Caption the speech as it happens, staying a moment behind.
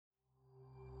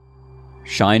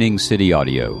Shining City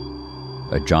Audio,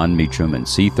 a Jon Meacham and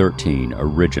C13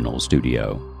 original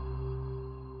studio.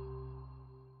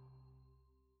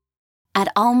 At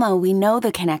Alma, we know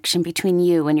the connection between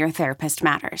you and your therapist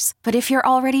matters. But if you're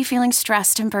already feeling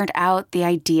stressed and burnt out, the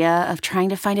idea of trying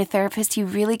to find a therapist you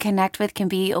really connect with can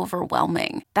be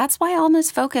overwhelming. That's why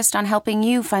Alma's focused on helping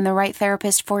you find the right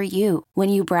therapist for you. When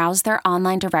you browse their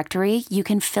online directory, you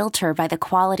can filter by the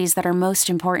qualities that are most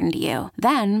important to you.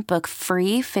 Then book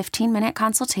free 15-minute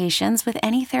consultations with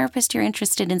any therapist you're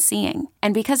interested in seeing.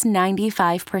 And because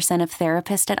 95% of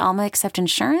therapists at Alma accept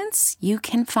insurance, you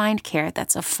can find care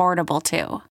that's affordable too.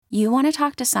 You want to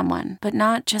talk to someone, but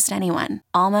not just anyone.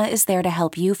 Alma is there to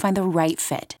help you find the right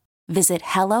fit. Visit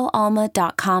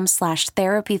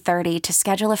helloalma.com/therapy30 to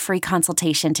schedule a free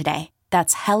consultation today.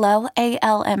 That's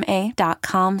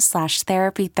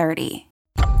helloalma.com/therapy30.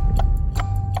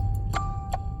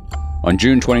 On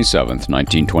June 27,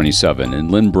 1927, in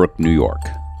Lynbrook, New York,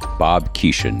 Bob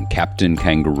Keeshan, Captain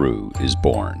Kangaroo, is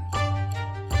born.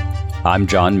 I'm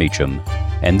Jon Meacham,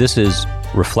 and this is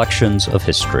Reflections of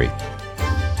History.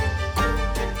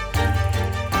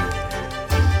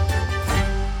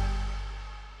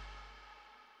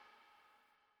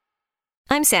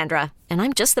 I'm Sandra, and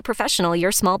I'm just the professional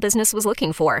your small business was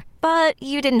looking for. But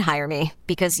you didn't hire me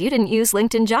because you didn't use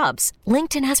LinkedIn Jobs.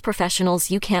 LinkedIn has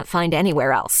professionals you can't find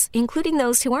anywhere else, including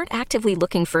those who aren't actively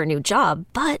looking for a new job,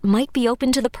 but might be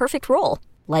open to the perfect role,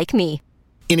 like me.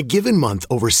 In a given month,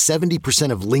 over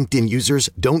 70% of LinkedIn users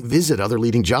don't visit other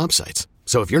leading job sites.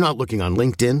 So if you're not looking on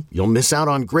LinkedIn, you'll miss out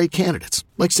on great candidates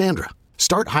like Sandra.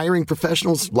 Start hiring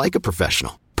professionals like a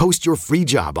professional. Post your free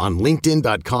job on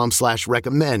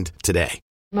linkedin.com/recommend today.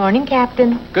 Morning,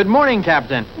 Captain. Good morning,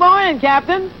 Captain. Morning,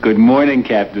 Captain. Good morning,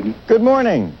 Captain. Good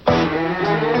morning.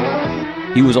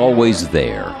 He was always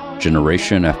there,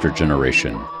 generation after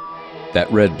generation.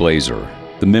 That red blazer,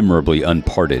 the memorably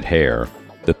unparted hair,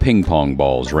 the ping-pong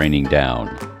balls raining down,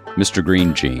 Mr.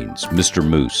 Green Jeans, Mr.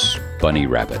 Moose, Bunny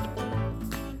Rabbit.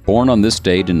 Born on this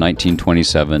date in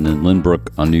 1927 in Lynbrook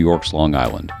on New York's Long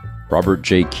Island, Robert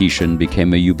J. Keeshan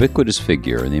became a ubiquitous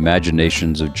figure in the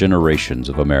imaginations of generations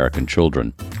of American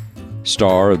children.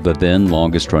 Star of the then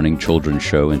longest-running children's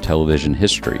show in television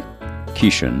history,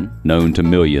 Keeshan, known to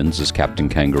millions as Captain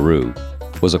Kangaroo,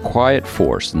 was a quiet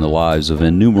force in the lives of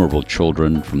innumerable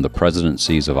children from the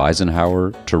presidencies of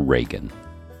Eisenhower to Reagan.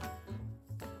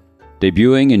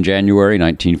 Debuting in January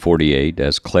 1948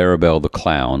 as Clarabelle the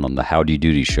Clown on the Howdy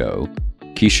Doody Show,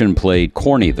 Keeshan played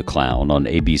Corny the Clown on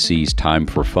ABC's Time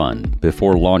for Fun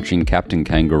before launching Captain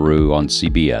Kangaroo on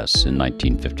CBS in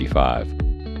 1955.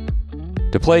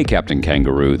 To play Captain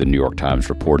Kangaroo, the New York Times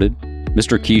reported,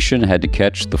 Mr. Keeshan had to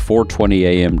catch the 4:20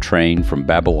 a.m. train from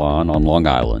Babylon on Long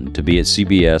Island to be at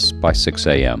CBS by 6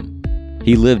 a.m.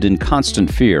 He lived in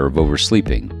constant fear of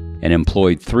oversleeping and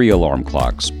employed 3 alarm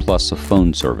clocks plus a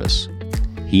phone service.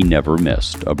 He never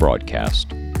missed a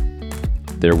broadcast.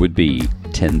 There would be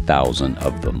 10,000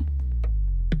 of them.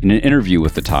 In an interview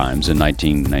with the Times in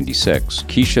 1996,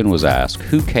 Keeshan was asked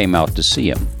who came out to see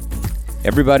him.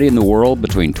 Everybody in the world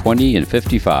between 20 and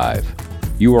 55.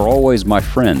 You were always my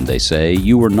friend, they say.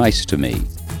 You were nice to me.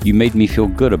 You made me feel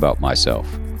good about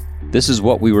myself. This is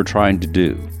what we were trying to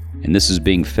do, and this is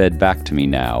being fed back to me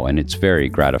now, and it's very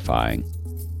gratifying.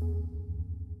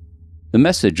 The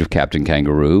message of Captain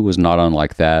Kangaroo was not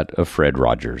unlike that of Fred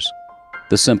Rogers.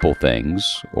 The simple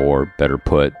things, or better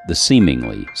put, the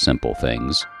seemingly simple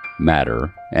things,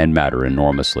 matter, and matter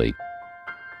enormously.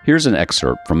 Here's an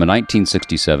excerpt from a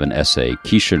 1967 essay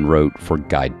Keeshan wrote for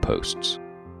Guideposts.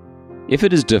 If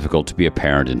it is difficult to be a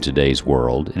parent in today's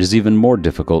world, it is even more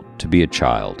difficult to be a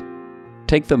child.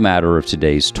 Take the matter of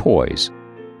today's toys.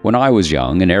 When I was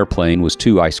young, an airplane was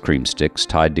 2 ice cream sticks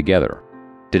tied together.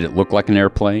 Did it look like an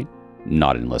airplane?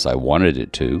 Not unless I wanted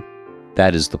it to.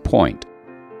 That is the point.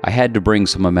 I had to bring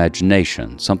some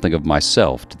imagination, something of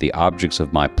myself, to the objects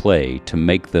of my play to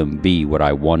make them be what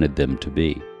I wanted them to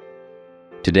be.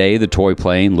 Today, the toy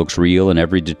plane looks real in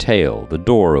every detail. The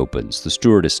door opens, the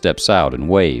stewardess steps out and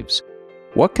waves.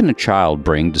 What can a child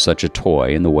bring to such a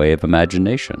toy in the way of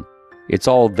imagination? It's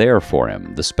all there for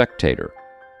him, the spectator.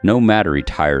 No matter he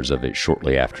tires of it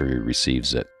shortly after he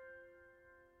receives it.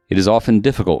 It is often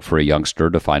difficult for a youngster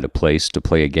to find a place to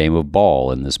play a game of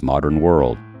ball in this modern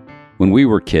world. When we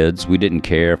were kids, we didn't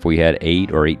care if we had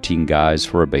 8 or 18 guys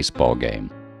for a baseball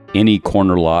game. Any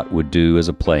corner lot would do as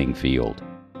a playing field.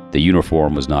 The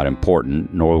uniform was not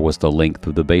important, nor was the length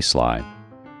of the baseline.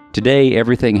 Today,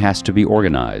 everything has to be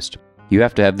organized. You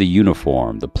have to have the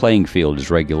uniform, the playing field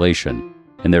is regulation,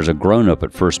 and there's a grown-up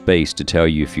at first base to tell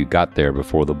you if you got there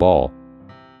before the ball.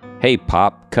 Hey,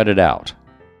 Pop, cut it out.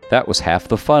 That was half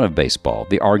the fun of baseball,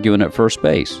 the arguing at first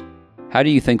base. How do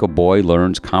you think a boy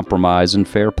learns compromise and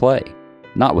fair play?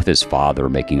 Not with his father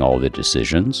making all the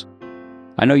decisions.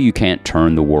 I know you can't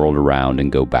turn the world around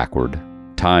and go backward.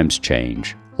 Times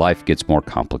change. Life gets more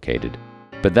complicated.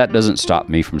 But that doesn't stop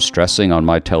me from stressing on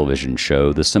my television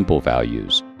show the simple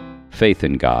values. Faith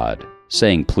in God,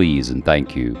 saying please and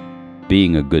thank you,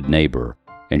 being a good neighbor,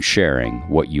 and sharing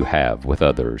what you have with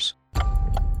others.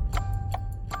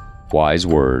 Wise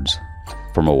words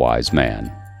from a wise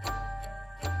man.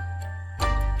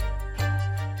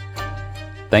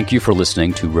 Thank you for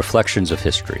listening to Reflections of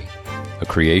History, a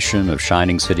creation of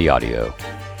Shining City Audio,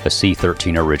 a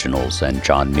C13 Originals and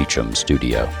John Meacham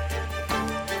studio.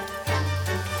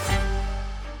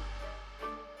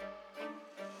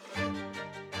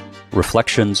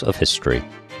 Reflections of History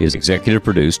is executive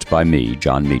produced by me,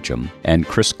 John Meacham, and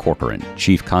Chris Corcoran,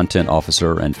 Chief Content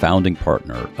Officer and founding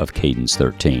partner of Cadence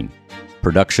 13.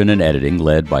 Production and editing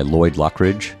led by Lloyd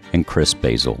Lockridge and Chris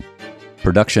Basil.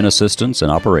 Production assistance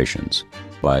and operations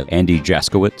by Andy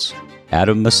Jaskowitz,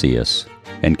 Adam Macias,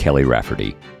 and Kelly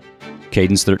Rafferty.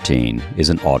 Cadence 13 is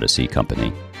an Odyssey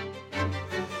company.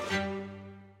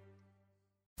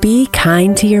 Be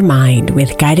kind to your mind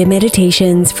with guided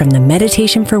meditations from the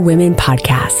Meditation for Women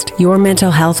podcast. Your mental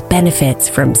health benefits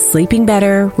from sleeping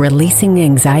better, releasing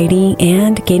anxiety,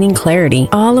 and gaining clarity,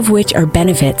 all of which are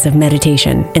benefits of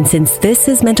meditation. And since this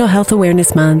is Mental Health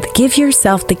Awareness Month, give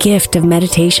yourself the gift of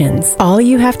meditations. All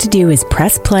you have to do is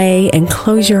press play and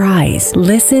close your eyes.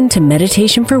 Listen to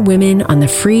Meditation for Women on the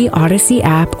free Odyssey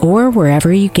app or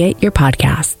wherever you get your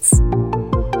podcasts.